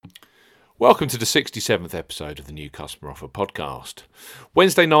Welcome to the 67th episode of the New Customer Offer podcast.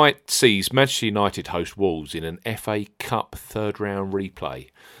 Wednesday night sees Manchester United host Wolves in an FA Cup third round replay.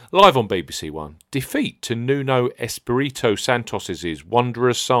 Live on BBC One, defeat to Nuno Espirito Santos'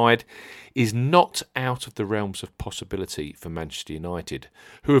 Wanderers side is not out of the realms of possibility for Manchester United,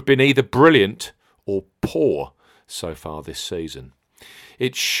 who have been either brilliant or poor so far this season.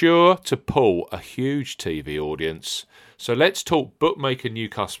 It's sure to pull a huge TV audience, so let's talk bookmaker new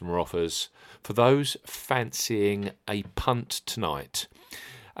customer offers for those fancying a punt tonight.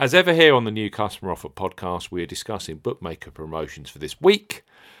 As ever here on the New Customer Offer podcast, we are discussing bookmaker promotions for this week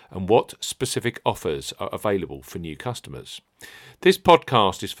and what specific offers are available for new customers. This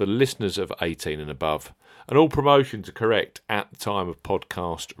podcast is for listeners of 18 and above, and all promotions are correct at the time of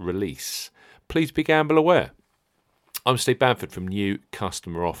podcast release. Please be gamble aware. I'm Steve Bamford from New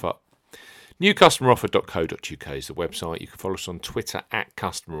Customer Offer. NewCustomeroffer.co.uk is the website. You can follow us on Twitter at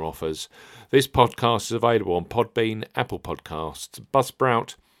Customer Offers. This podcast is available on Podbean, Apple Podcasts,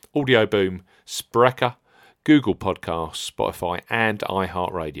 Buzzsprout, Audio Boom, Spreaker, Google Podcasts, Spotify and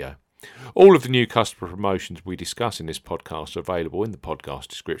iHeartRadio. All of the new customer promotions we discuss in this podcast are available in the podcast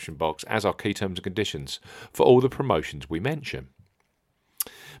description box, as are key terms and conditions for all the promotions we mention.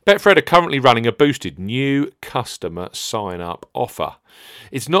 Betfred are currently running a boosted new customer sign-up offer.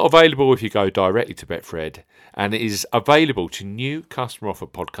 It's not available if you go directly to Betfred, and it is available to new customer offer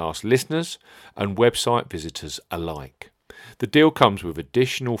podcast listeners and website visitors alike. The deal comes with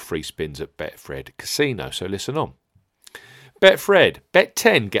additional free spins at Betfred Casino, so listen on. Betfred, bet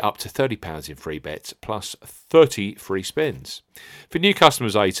 10, get up to £30 in free bets plus 30 free spins. For new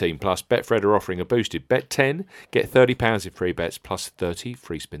customers 18 plus, Betfred are offering a boosted bet 10, get £30 in free bets plus 30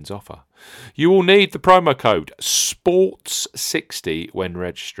 free spins offer. You will need the promo code SPORTS60 when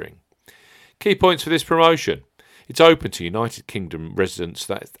registering. Key points for this promotion. It's open to United Kingdom residents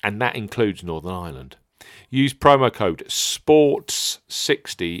and that includes Northern Ireland. Use promo code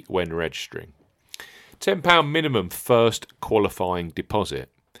SPORTS60 when registering. £10 minimum first qualifying deposit.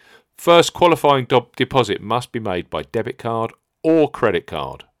 First qualifying deposit must be made by debit card or credit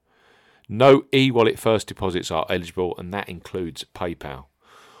card. No e-wallet first deposits are eligible, and that includes PayPal.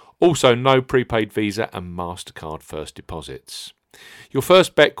 Also, no prepaid Visa and MasterCard first deposits. Your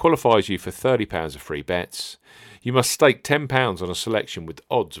first bet qualifies you for £30 of free bets. You must stake £10 on a selection with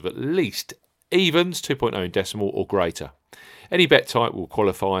odds of at least evens, 2.0 in decimal or greater. Any bet type will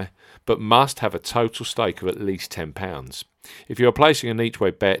qualify, but must have a total stake of at least £10. If you are placing an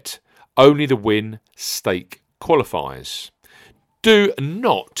each-way bet, only the win stake qualifies. Do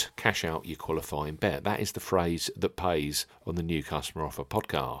not cash out your qualifying bet. That is the phrase that pays on the New Customer Offer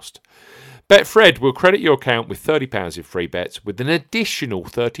podcast. Betfred will credit your account with £30 in free bets with an additional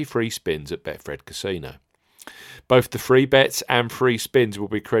 30 free spins at Betfred Casino. Both the free bets and free spins will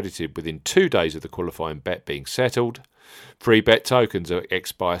be credited within 2 days of the qualifying bet being settled. Free bet tokens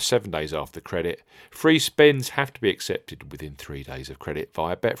expire 7 days after credit. Free spins have to be accepted within 3 days of credit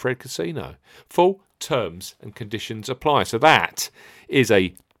via Betfred Casino. Full terms and conditions apply. So that is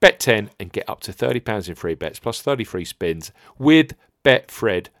a bet 10 and get up to £30 in free bets plus 30 free spins with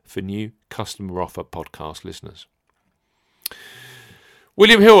Betfred for new customer offer podcast listeners.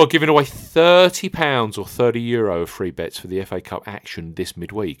 William Hill are giving away £30 or €30 of free bets for the FA Cup action this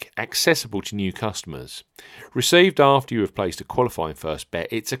midweek, accessible to new customers. Received after you have placed a qualifying first bet,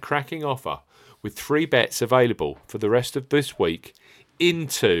 it's a cracking offer with 3 bets available for the rest of this week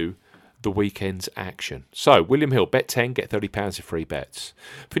into the weekend's action. So, William Hill, bet 10, get £30 in free bets.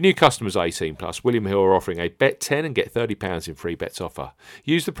 For new customers 18 plus, William Hill are offering a bet 10 and get £30 in free bets offer.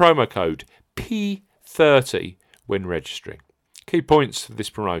 Use the promo code P30 when registering. Key points for this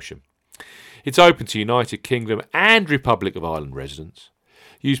promotion. It's open to United Kingdom and Republic of Ireland residents.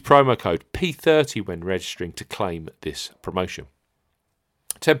 Use promo code P30 when registering to claim this promotion.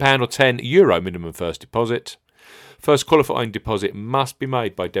 £10 or €10 minimum first deposit. First qualifying deposit must be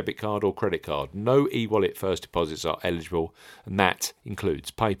made by debit card or credit card. No e-wallet first deposits are eligible, and that includes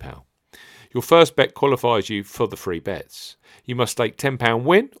PayPal. Your first bet qualifies you for the free bets. You must stake £10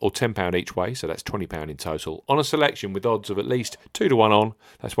 win or £10 each way, so that's £20 in total, on a selection with odds of at least 2 to 1 on,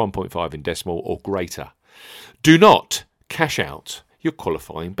 that's 1.5 in decimal or greater. Do not cash out your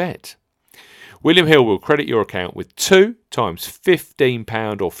qualifying bet. William Hill will credit your account with 2 times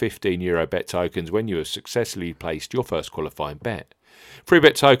 £15 or €15 bet tokens when you have successfully placed your first qualifying bet. Free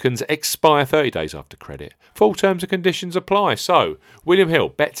bet tokens expire 30 days after credit. Full terms and conditions apply. So, William Hill,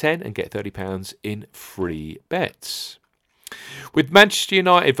 bet 10 and get £30 in free bets. With Manchester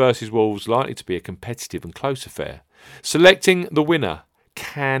United versus Wolves likely to be a competitive and close affair, selecting the winner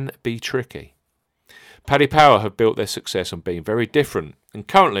can be tricky. Paddy Power have built their success on being very different And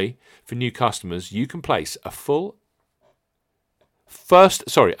currently, for new customers, you can place a first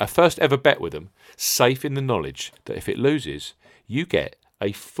ever bet with them, safe in the knowledge that if it loses, you get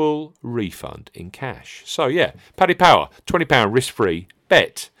a full refund in cash. So yeah, Paddy Power, £20 risk-free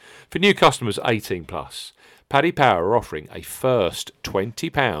bet. For new customers 18 plus, Paddy Power are offering a first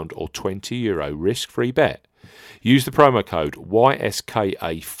 £20 or €20 risk-free bet. Use the promo code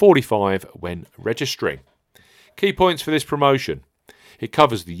YSKA45 when registering. Key points for this promotion. It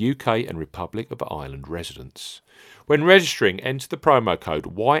covers the UK and Republic of Ireland residents. When registering, enter the promo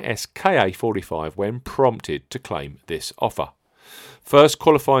code YSKA45 when prompted to claim this offer. First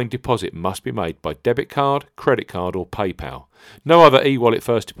qualifying deposit must be made by debit card, credit card or PayPal. No other e-wallet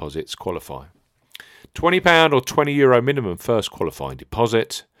first deposits qualify. £20 or €20 minimum first qualifying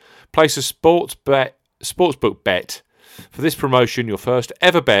deposit. Place a sportsbook bet. For this promotion, your first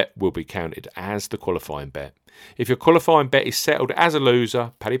ever bet will be counted as the qualifying bet. If your qualifying bet is settled as a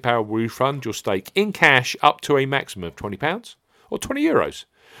loser, Paddy Power will refund your stake in cash up to a maximum of £20 or €20.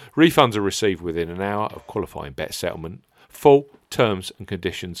 Refunds are received within an hour of qualifying bet settlement. Full terms and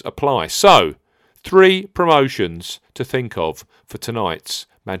conditions apply. So, 3 promotions to think of for tonight's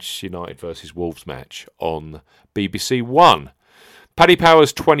Manchester United versus Wolves match on BBC One. Paddy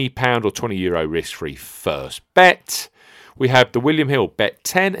Power's £20 or €20 risk-free first bet. We have the William Hill bet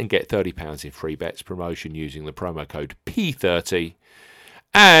 10 and get £30 in free bets promotion using the promo code P30.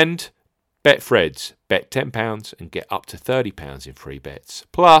 And Betfred's bet £10 and get up to £30 in free bets.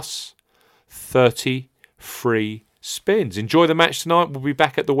 Plus 30 free spins. Enjoy the match tonight. We'll be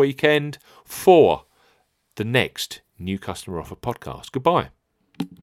back at the weekend for the next New Customer Offer podcast. Goodbye.